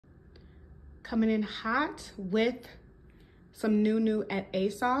coming in hot with some new at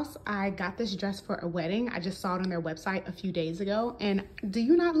ASOS. I got this dress for a wedding. I just saw it on their website a few days ago, and do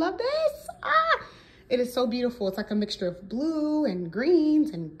you not love this? It is so beautiful. It's like a mixture of blue and greens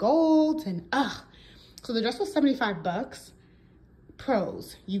and golds and so the dress was 75 bucks.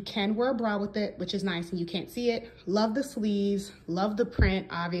 Pros, you can wear a bra with it, which is nice and you can't see it. Love the sleeves, love the print,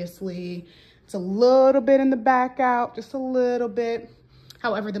 obviously. It's a little bit in the back out, just a little bit.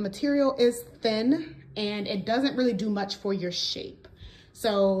 However, the material is thin and it doesn't really do much for your shape.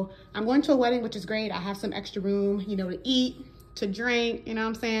 So I'm going to a wedding, which is great. I have some extra room, you know, to eat, to drink, you know what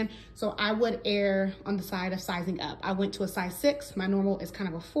I'm saying? So I would err on the side of sizing up. I went to a size 6. My normal is kind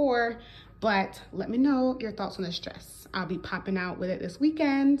of a 4, but let me know your thoughts on this dress. I'll be popping out with it this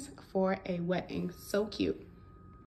weekend for a wedding. So cute.